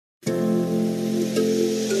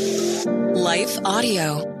Life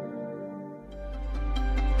Audio.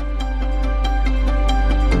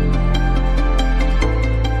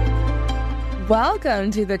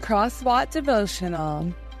 Welcome to the Crosswalk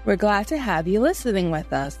Devotional. We're glad to have you listening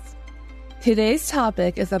with us. Today's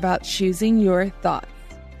topic is about choosing your thoughts.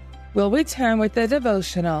 We'll return with the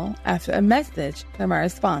devotional after a message from our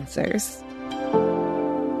sponsors.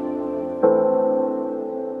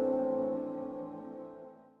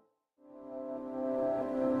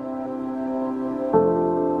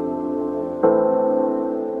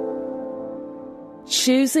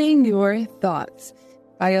 Choosing Your Thoughts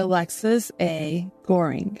by Alexis A.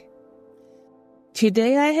 Goring.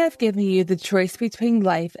 Today I have given you the choice between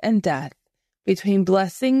life and death, between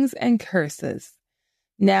blessings and curses.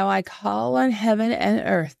 Now I call on heaven and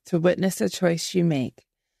earth to witness the choice you make.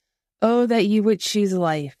 Oh, that you would choose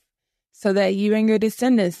life, so that you and your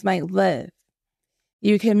descendants might live.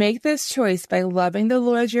 You can make this choice by loving the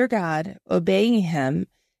Lord your God, obeying Him,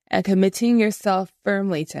 and committing yourself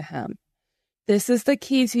firmly to Him. This is the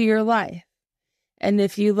key to your life. And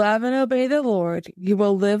if you love and obey the Lord, you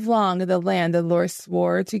will live long in the land the Lord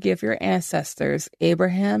swore to give your ancestors,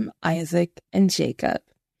 Abraham, Isaac, and Jacob.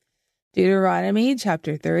 Deuteronomy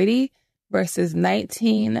chapter 30, verses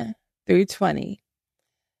 19 through 20.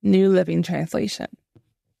 New Living Translation.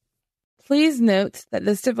 Please note that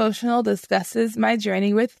this devotional discusses my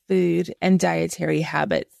journey with food and dietary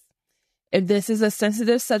habits. If this is a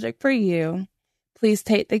sensitive subject for you, please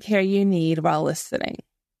take the care you need while listening.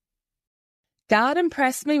 God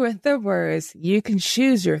impressed me with the words, "You can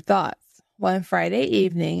choose your thoughts," one Friday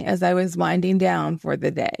evening as I was winding down for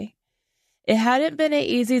the day. It hadn't been an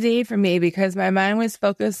easy day for me because my mind was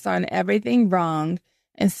focused on everything wrong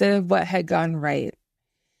instead of what had gone right.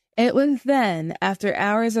 It was then, after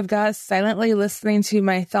hours of God silently listening to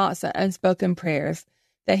my thoughts and unspoken prayers,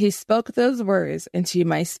 that He spoke those words into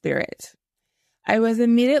my spirit. I was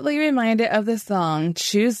immediately reminded of the song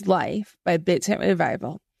 "Choose Life" by Big Tent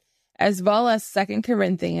Revival, as well as 2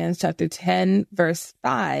 Corinthians chapter 10, verse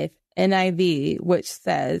 5, NIV, which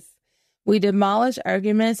says, "We demolish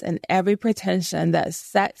arguments and every pretension that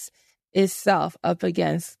sets itself up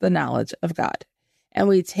against the knowledge of God, and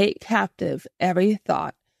we take captive every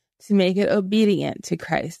thought to make it obedient to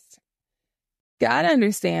Christ." God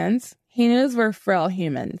understands. He knows we're frail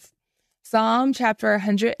humans. Psalm chapter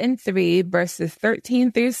 103, verses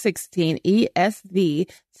 13 through 16, ESV,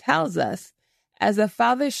 tells us, "As a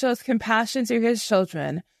father shows compassion to his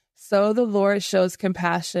children, so the Lord shows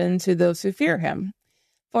compassion to those who fear Him.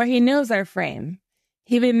 For He knows our frame.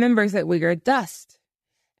 He remembers that we are dust.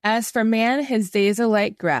 As for man, his days are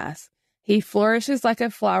like grass. He flourishes like a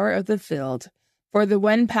flower of the field. For the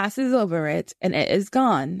wind passes over it, and it is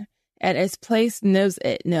gone, and its place knows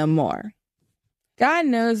it no more." God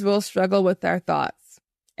knows we'll struggle with our thoughts,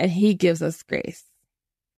 and He gives us grace.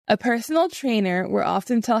 A personal trainer will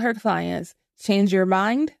often tell her clients, "Change your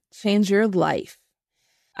mind, change your life."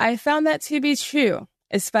 I found that to be true,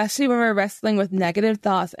 especially when we're wrestling with negative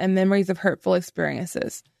thoughts and memories of hurtful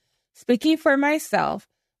experiences. Speaking for myself,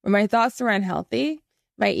 when my thoughts are unhealthy,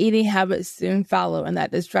 my eating habits soon follow in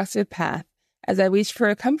that destructive path as I reach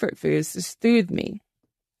for comfort foods to soothe me.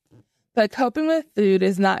 But coping with food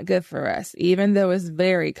is not good for us, even though it's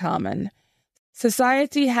very common.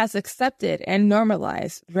 Society has accepted and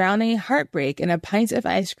normalized drowning heartbreak in a pint of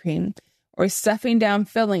ice cream or stuffing down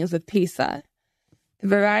fillings with pizza. The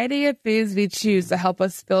variety of foods we choose to help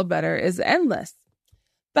us feel better is endless.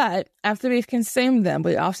 But after we've consumed them,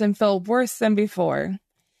 we often feel worse than before.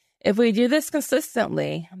 If we do this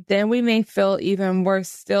consistently, then we may feel even worse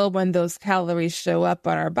still when those calories show up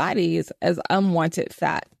on our bodies as unwanted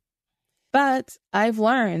fat. But I've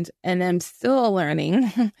learned, and am still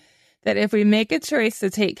learning, that if we make a choice to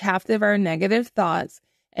take captive our negative thoughts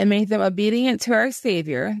and make them obedient to our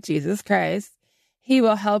Savior, Jesus Christ, He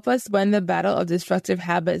will help us win the battle of destructive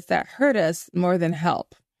habits that hurt us more than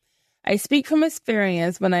help. I speak from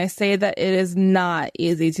experience when I say that it is not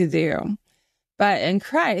easy to do. But in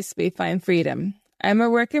Christ, we find freedom. I'm a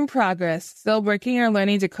work in progress, still working or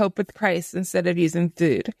learning to cope with Christ instead of using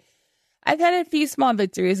food. I've had a few small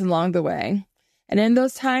victories along the way, and in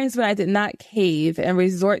those times when I did not cave and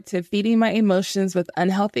resort to feeding my emotions with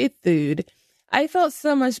unhealthy food, I felt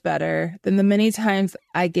so much better than the many times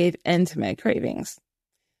I gave in to my cravings.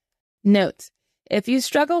 Note, if you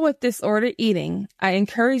struggle with disordered eating, I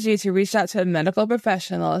encourage you to reach out to a medical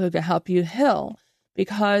professional who can help you heal,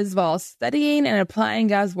 because while studying and applying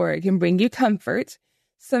God's Word can bring you comfort,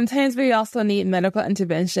 sometimes we also need medical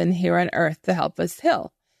intervention here on earth to help us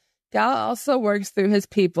heal. God also works through His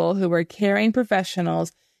people who are caring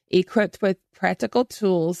professionals equipped with practical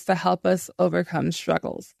tools to help us overcome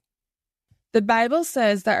struggles. The Bible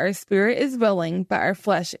says that our spirit is willing, but our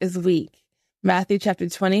flesh is weak. Matthew chapter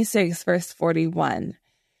 26, verse 41.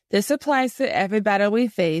 This applies to every battle we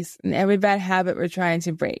face and every bad habit we're trying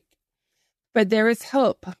to break. But there is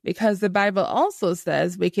hope, because the Bible also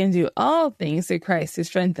says we can do all things through Christ who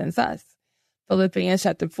strengthens us. Philippians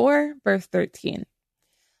chapter 4, verse 13.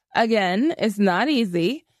 Again, it's not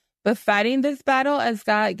easy, but fighting this battle as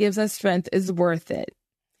God gives us strength is worth it.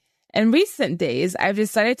 In recent days, I've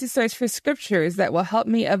decided to search for scriptures that will help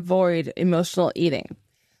me avoid emotional eating.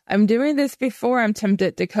 I'm doing this before I'm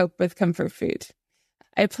tempted to cope with comfort food.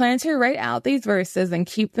 I plan to write out these verses and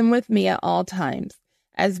keep them with me at all times,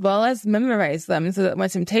 as well as memorize them so that when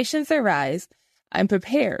temptations arise, I'm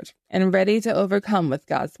prepared and ready to overcome with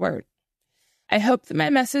God's word. I hope that my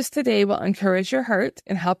message today will encourage your heart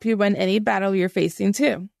and help you win any battle you're facing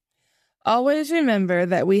too. Always remember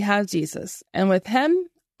that we have Jesus, and with him,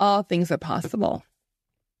 all things are possible.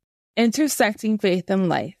 Intersecting faith and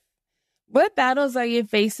life. What battles are you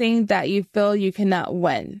facing that you feel you cannot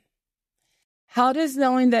win? How does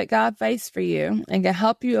knowing that God fights for you and can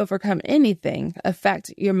help you overcome anything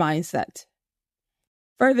affect your mindset?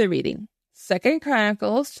 Further reading, 2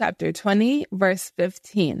 Chronicles chapter 20, verse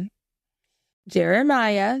 15.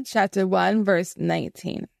 Jeremiah chapter 1, verse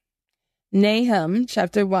 19. Nahum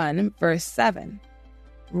chapter 1, verse 7.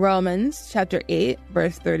 Romans chapter 8,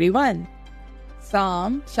 verse 31.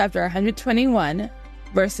 Psalm chapter 121,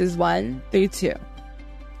 verses 1 through 2.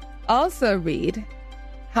 Also read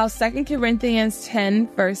how 2 Corinthians 10,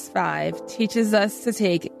 verse 5 teaches us to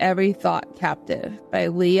take every thought captive by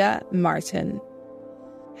Leah Martin.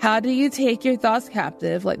 How do you take your thoughts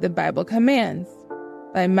captive like the Bible commands?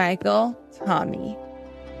 By Michael Tommy.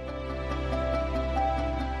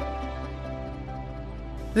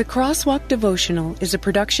 The Crosswalk Devotional is a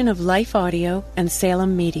production of Life Audio and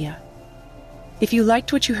Salem Media. If you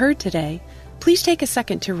liked what you heard today, please take a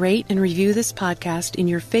second to rate and review this podcast in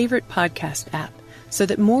your favorite podcast app so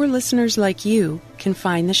that more listeners like you can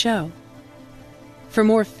find the show. For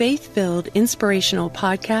more faith-filled, inspirational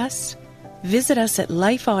podcasts, visit us at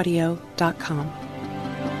lifeaudio.com.